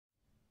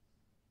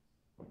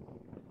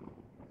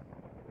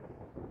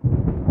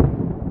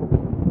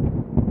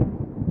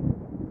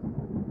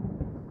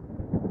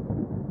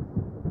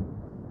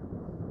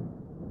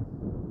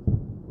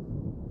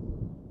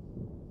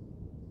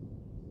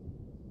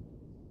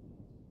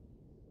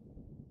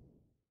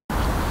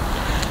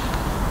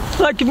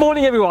So good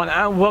morning everyone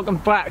and welcome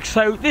back.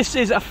 So this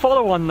is a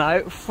follow-on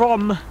now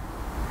from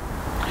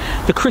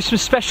the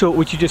Christmas special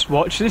which you just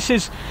watched. This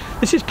is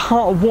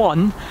part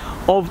one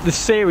of the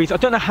series. I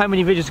don't know how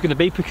many videos are going to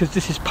be because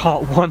this is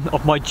part one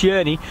of my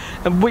journey,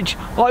 in which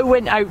I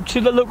went out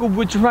to the local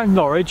woods around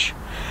Norwich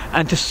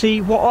and to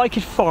see what I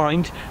could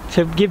find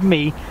to give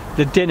me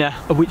the dinner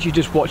of which you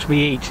just watched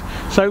me eat.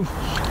 So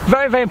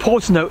very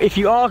important though, if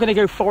you are going to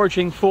go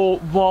foraging for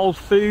wild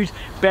food,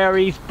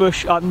 berries,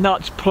 bush,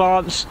 nuts,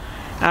 plants,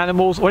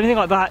 animals or anything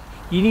like that,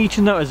 you need to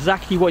know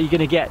exactly what you're going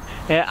to get.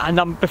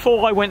 And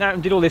before I went out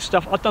and did all this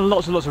stuff, I've done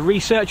lots and lots of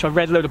research. I've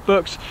read a load of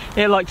books.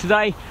 Like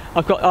today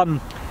I've got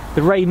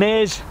the Ray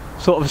Mears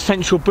sort of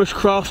essential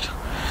bushcraft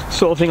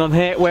sort of thing on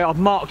here, where I've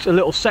marked a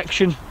little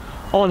section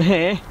on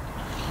here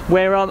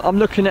where I'm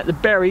looking at the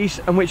berries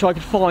and which I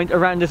could find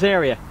around this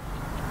area.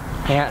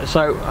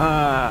 So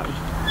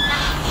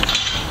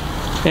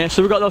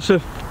we've got lots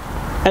of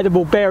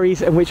edible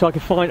berries in which I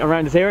could find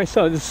around this area.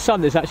 So the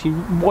sun is actually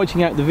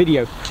whiting out the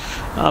video,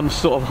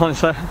 sort of.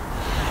 So,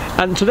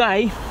 and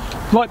today,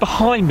 right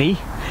behind me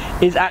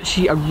is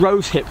actually a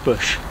rosehip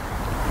bush.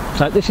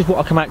 So this is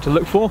what I come out to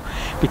look for,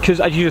 because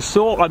as you just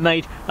saw, I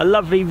made a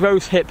lovely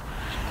rosehip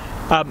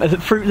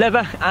fruit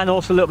leather and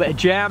also a little bit of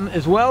jam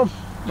as well.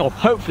 Or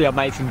hopefully I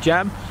made some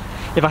jam.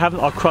 If I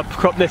haven't, I'll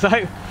crop this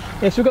out.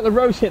 So we've got the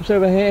rosehips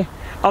over here.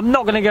 I'm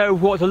not going to go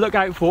what to look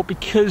out for,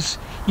 because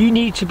you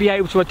need to be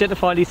able to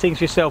identify these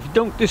things yourself.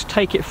 Don't just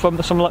take it from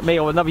someone like me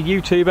or another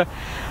YouTuber.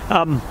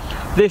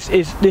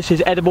 This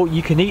is edible.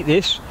 You can eat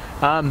this,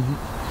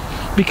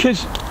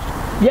 because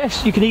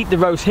yes, you can eat the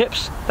rose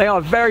hips. They are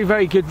a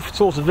very good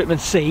source of vitamin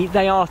C.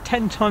 They are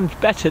 10 times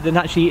better than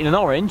actually eating an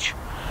orange,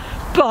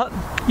 but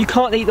you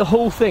can't eat the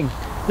whole thing.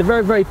 The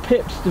very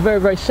pips, the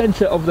very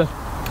centre of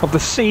the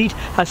seed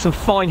has some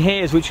fine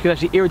hairs which can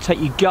actually irritate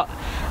your gut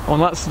on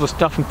that sort of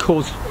stuff and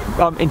cause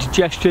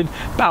indigestion,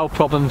 bowel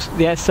problems.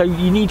 So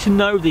you need to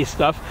know this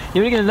stuff.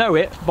 You're only going to know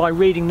it by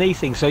reading these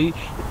things. So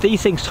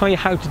these things tell you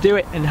how to do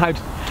it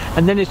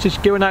and then it's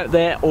just going out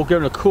there or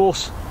going on a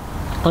course,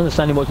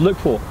 understanding what to look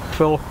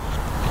for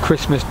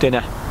Christmas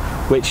dinner,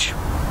 which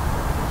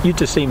you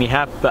just see me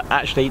have, but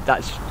actually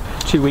that's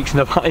 2 weeks in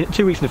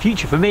the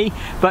future for me,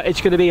 but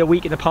it's going to be a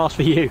week in the past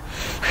for you.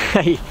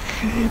 Hey,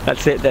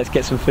 that's it. Let's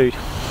get some food.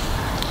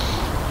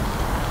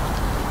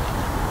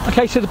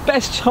 Okay, so the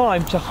best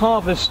time to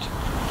harvest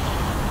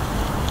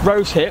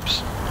rose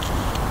hips,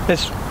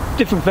 there's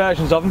different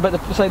versions of them, but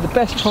the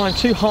best time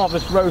to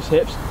harvest rose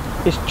hips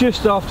is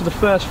just after the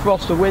first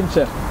frost of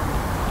winter.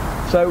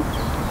 So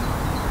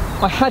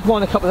I had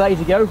one a couple of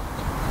days ago.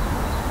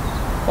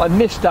 I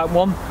missed that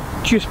one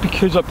just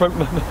because I broke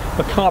my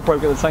car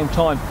broke at the same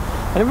time.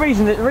 And the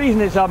reason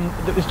is that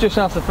it was just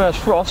after the first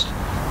frost.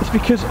 It's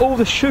because all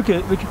the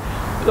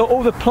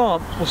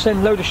plant will send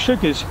a load of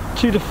sugars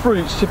to the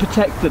fruits to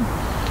protect them.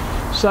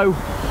 So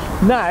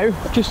now,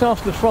 just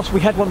after the frost,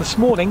 we had one this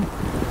morning.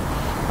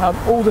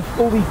 All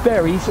these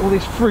berries, all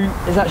this fruit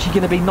is actually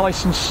going to be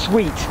nice and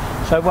sweet.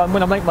 So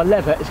when I make my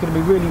leather, it's going to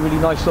be really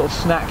nice sort of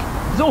snack.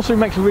 It also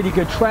makes a really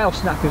good trail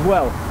snack as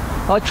well.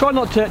 I try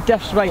not to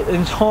devastate the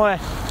entire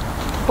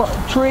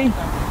tree,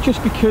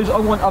 just because I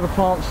want other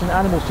plants and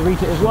animals to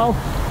eat it as well.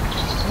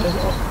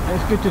 And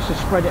it's good just to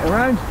spread it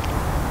around.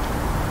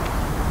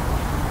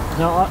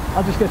 Now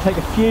I'm just going to take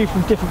a few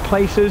from different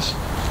places,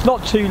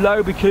 not too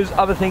low because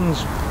other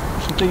things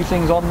do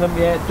things on them,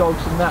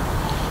 dogs and that.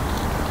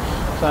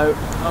 So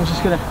I'm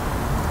just going to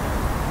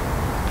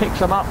pick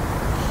some up.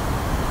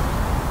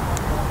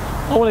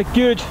 I want a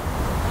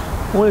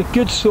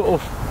good sort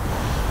of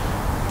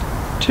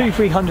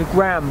 200-300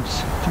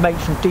 grams to make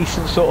some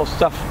decent sort of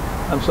stuff.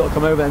 I'm sort of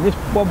come over there, and this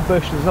one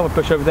bush, there's another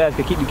bush over there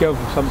that's going to keep me going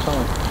for some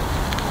time.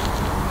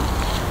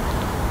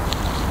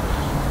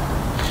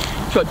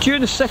 So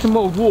during the Second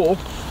World War,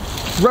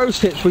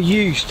 rose hips were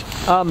used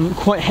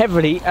quite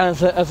heavily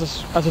as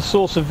a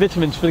source of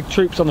vitamins for the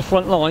troops on the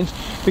front lines,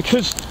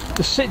 because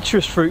the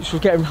citrus fruits were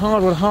getting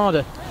harder and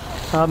harder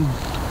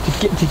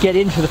to get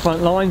into the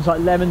front lines,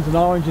 like lemons and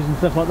oranges and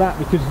stuff like that,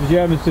 because the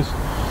Germans just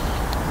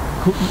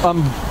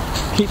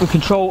keeping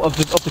control of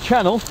the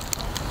channel.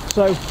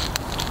 So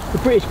the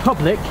British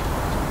public,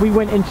 we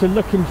went into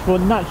looking for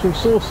natural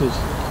sources,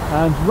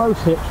 and rose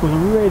hips was a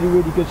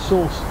really good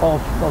source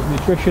of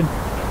nutrition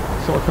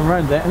sort of from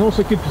around there, and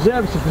also good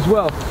preservative as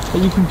well.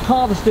 And you can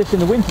harvest this in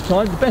the winter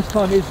time. The best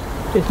time is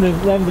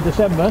November,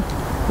 December.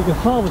 You can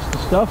harvest the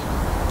stuff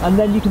and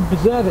then you can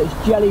preserve it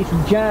as jellies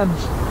and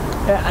jams,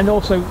 and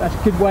also that's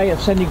a good way of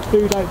sending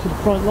food out to the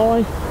front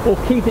line, or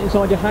keep it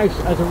inside your house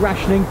as a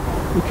rationing.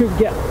 You could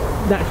get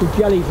natural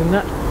jellies and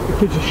that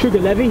because of sugar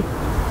levy.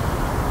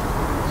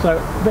 So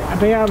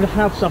being able to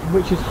have something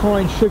which is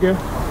high in sugar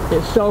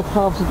itself,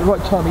 harvested at the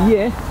right time of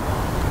year,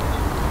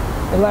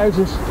 allows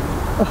us.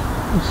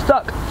 I'm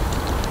stuck.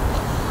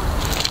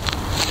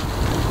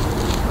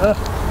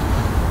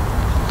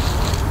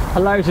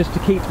 Allows us to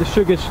keep the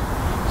sugars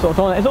sort of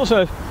on. It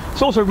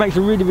also makes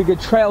a really good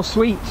trail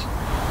sweet.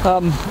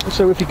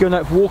 So if you're going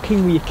out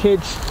walking with your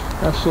kids,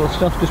 that sort of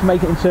stuff, just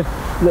make it into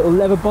little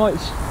leather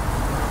bites.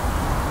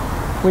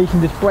 where you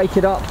can just break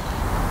it up.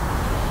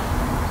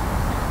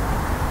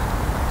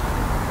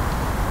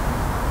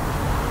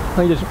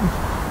 And you just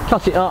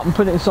cut it up and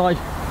put it inside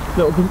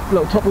little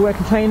Tupperware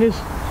containers.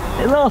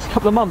 It lasts a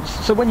couple of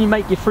months, so when you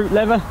make your fruit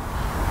leather,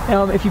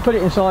 if you put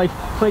it inside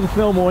cling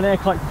film or an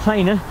airtight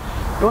container,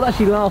 it will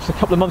actually last a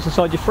couple of months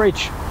inside your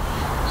fridge.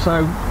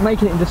 So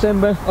making it in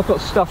December, I've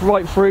got stuff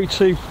right through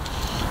to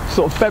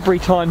sort of February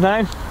time now,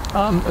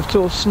 of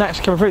sort of snacks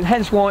coming through,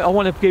 hence why I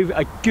want to give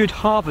a good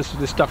harvest of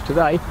this stuff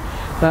today.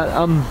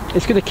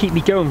 It's going to keep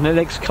me going for the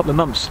next couple of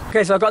months.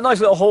 Okay, so I've got a nice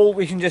little haul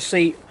we can just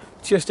see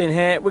just in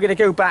here. We're going to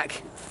go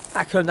back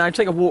home now,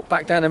 take a walk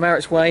back down the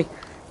Merritt's Way,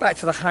 back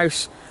to the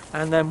house,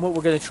 and then what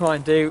we're going to try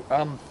and do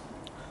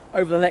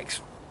over the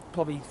next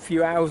probably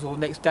few hours or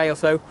next day or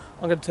so,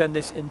 I'm going to turn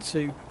this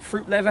into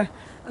fruit leather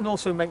and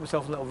also make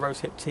myself a little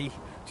rosehip tea,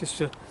 just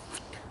to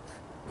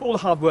all the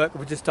hard work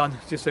we've just done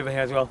just over here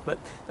as well. But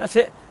that's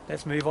it,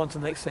 let's move on to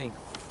the next scene.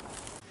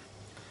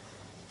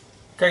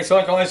 Okay, so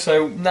guys,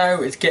 so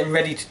now it's getting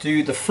ready to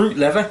do the fruit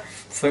leather.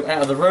 So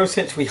out of the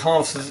rosehips we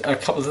harvested a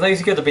couple of days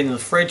ago, they've been in the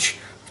fridge,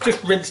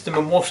 just rinsed them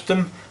and washed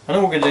them, and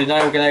all we're going to do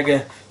now, we're going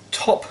to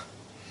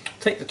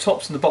take the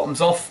tops and the bottoms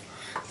off,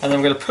 and then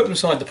we're going to put them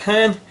inside the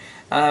pan.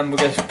 We're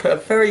going to put a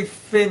very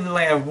thin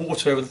layer of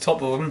water over the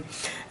top of them,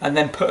 and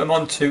then put them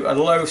onto a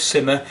low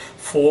simmer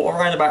for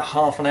around about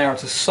half an hour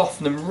to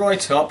soften them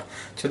right up,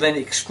 to then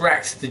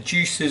extract the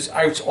juices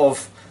out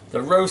of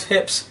the rose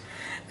hips.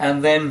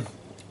 And then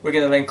we're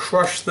going to then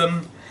crush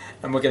them,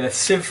 and we're going to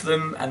sieve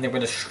them, and then we're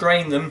going to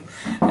strain them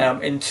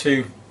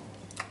into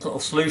a little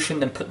solution,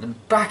 then put them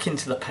back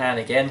into the pan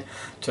again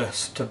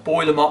to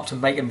boil them up, to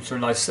make them to a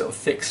nice sort of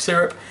thick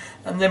syrup.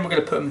 And then we're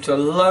going to put them into a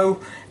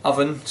low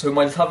oven, so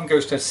my oven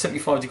goes to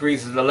 75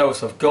 degrees is the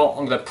lowest I've got.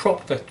 I'm going to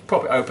prop it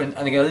open, and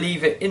I'm going to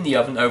leave it in the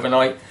oven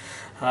overnight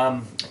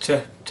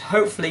to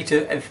hopefully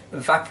to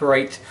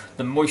evaporate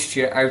the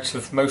moisture out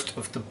of most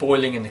of the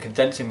boiling and the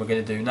condensing we're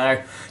going to do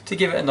now, to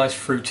give it a nice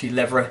fruity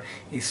leathery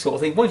sort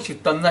of thing. Once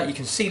you've done that, you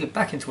can seal it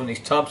back into one of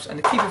these tubs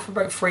and keep it for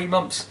about 3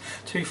 months,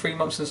 2-3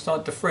 months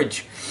inside the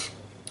fridge.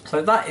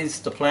 So that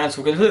is the plan.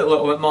 So we're going to do a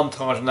little bit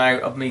montage now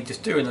of me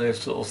just doing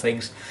those little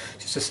things,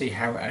 just to see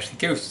how it actually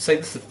goes. So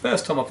this is the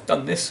first time I've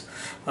done this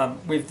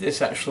with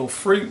this actual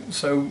fruit,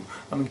 so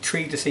I'm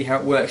intrigued to see how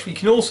it works. But you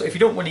can also, if you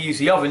don't want to use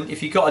the oven,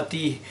 if you've got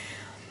a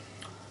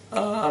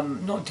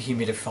not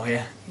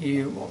dehumidifier,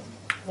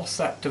 what's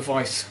that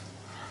device?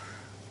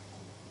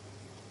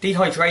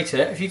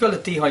 Dehydrator. If you've got a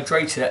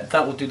dehydrator,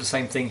 that will do the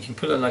same thing. You can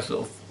put it on a nice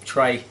little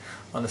tray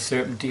on the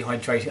syrup and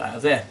dehydrate it out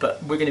of there.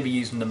 But we're going to be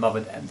using the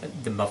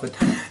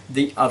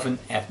oven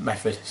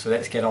method. So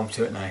let's get on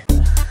to it now.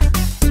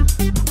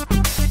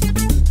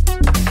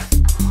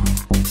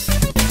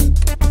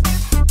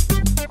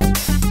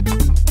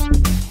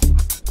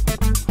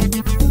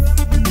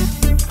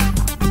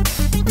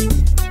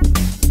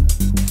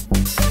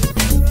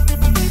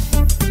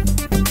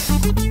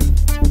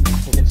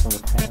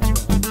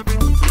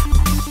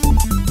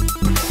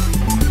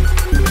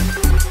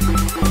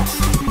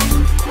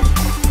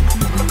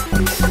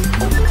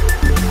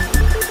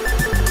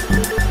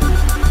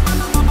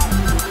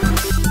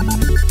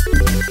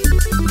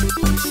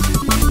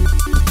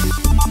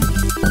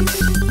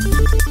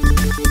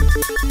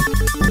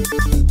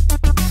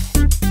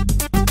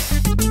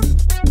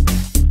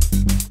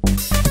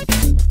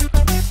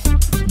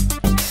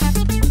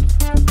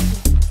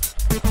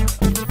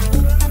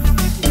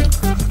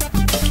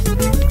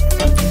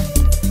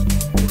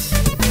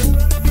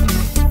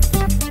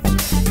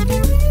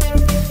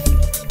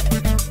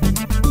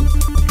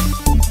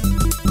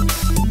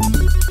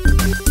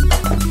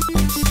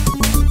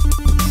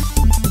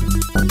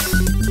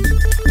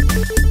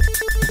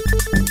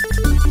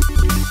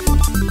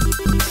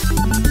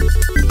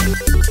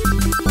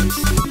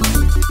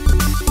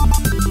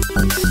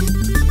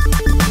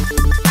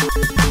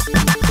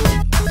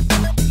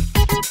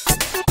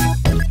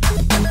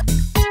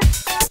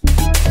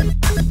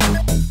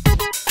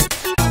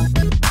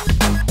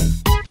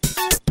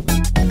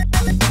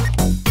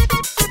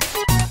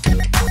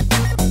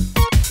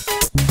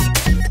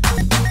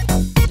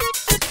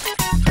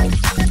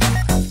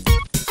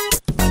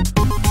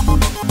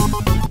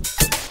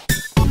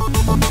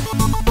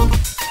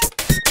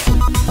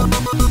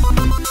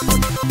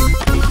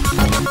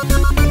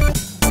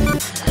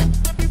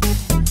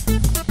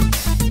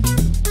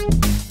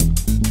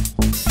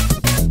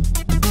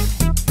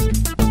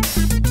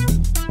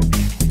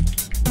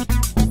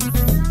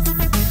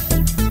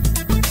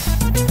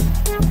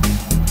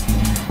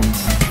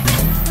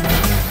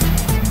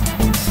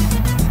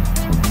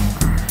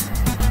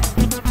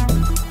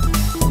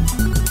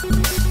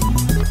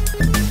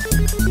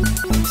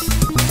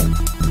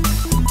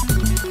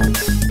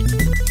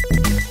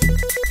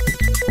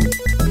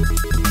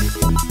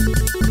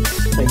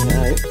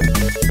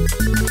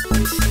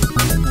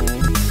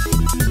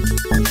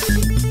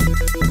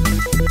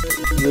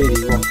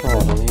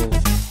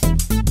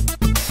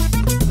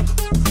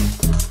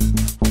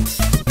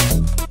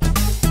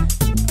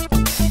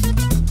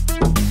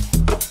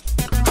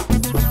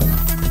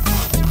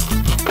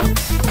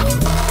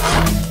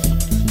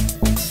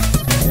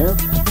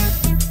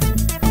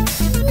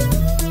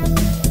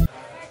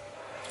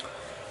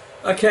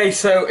 Okay,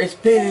 so it's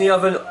been in the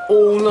oven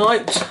all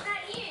night,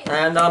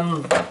 and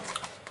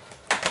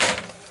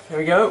there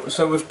we go.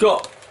 So we've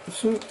got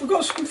some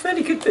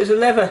fairly good bits of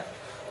leather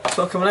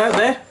still coming out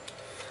there.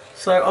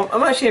 So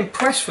I'm actually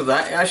impressed with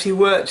that. It actually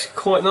worked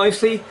quite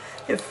nicely.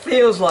 It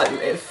does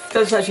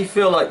actually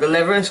feel like the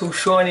leather. It's all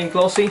shiny and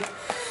glossy.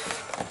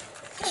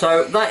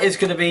 So that is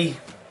going to be,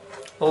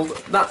 well,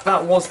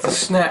 that was the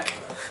snack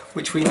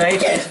which we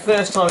made. It's the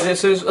first time I did.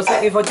 So I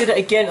think if I did it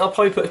again, I'll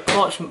probably put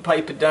parchment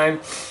paper down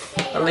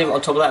and leave it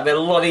on top of that. It'd be a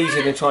lot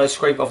easier than trying to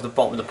scrape it off the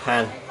bottom of the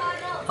pan.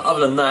 But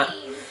other than that, a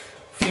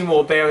few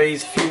more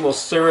berries, a few more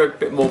syrup, a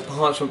bit more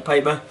parchment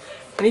paper,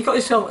 and you've got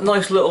yourself a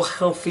nice little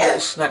healthy little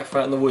snack for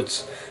out in the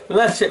woods. And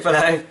that's it for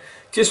now.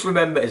 Just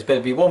remember, it's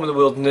better to be one in the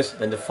wilderness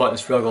than to fight and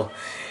struggle.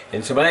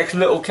 Until my next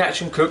little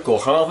catch and cook or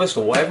harvest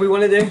or whatever we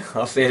want to do,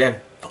 I'll see you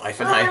then. Bye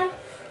for now.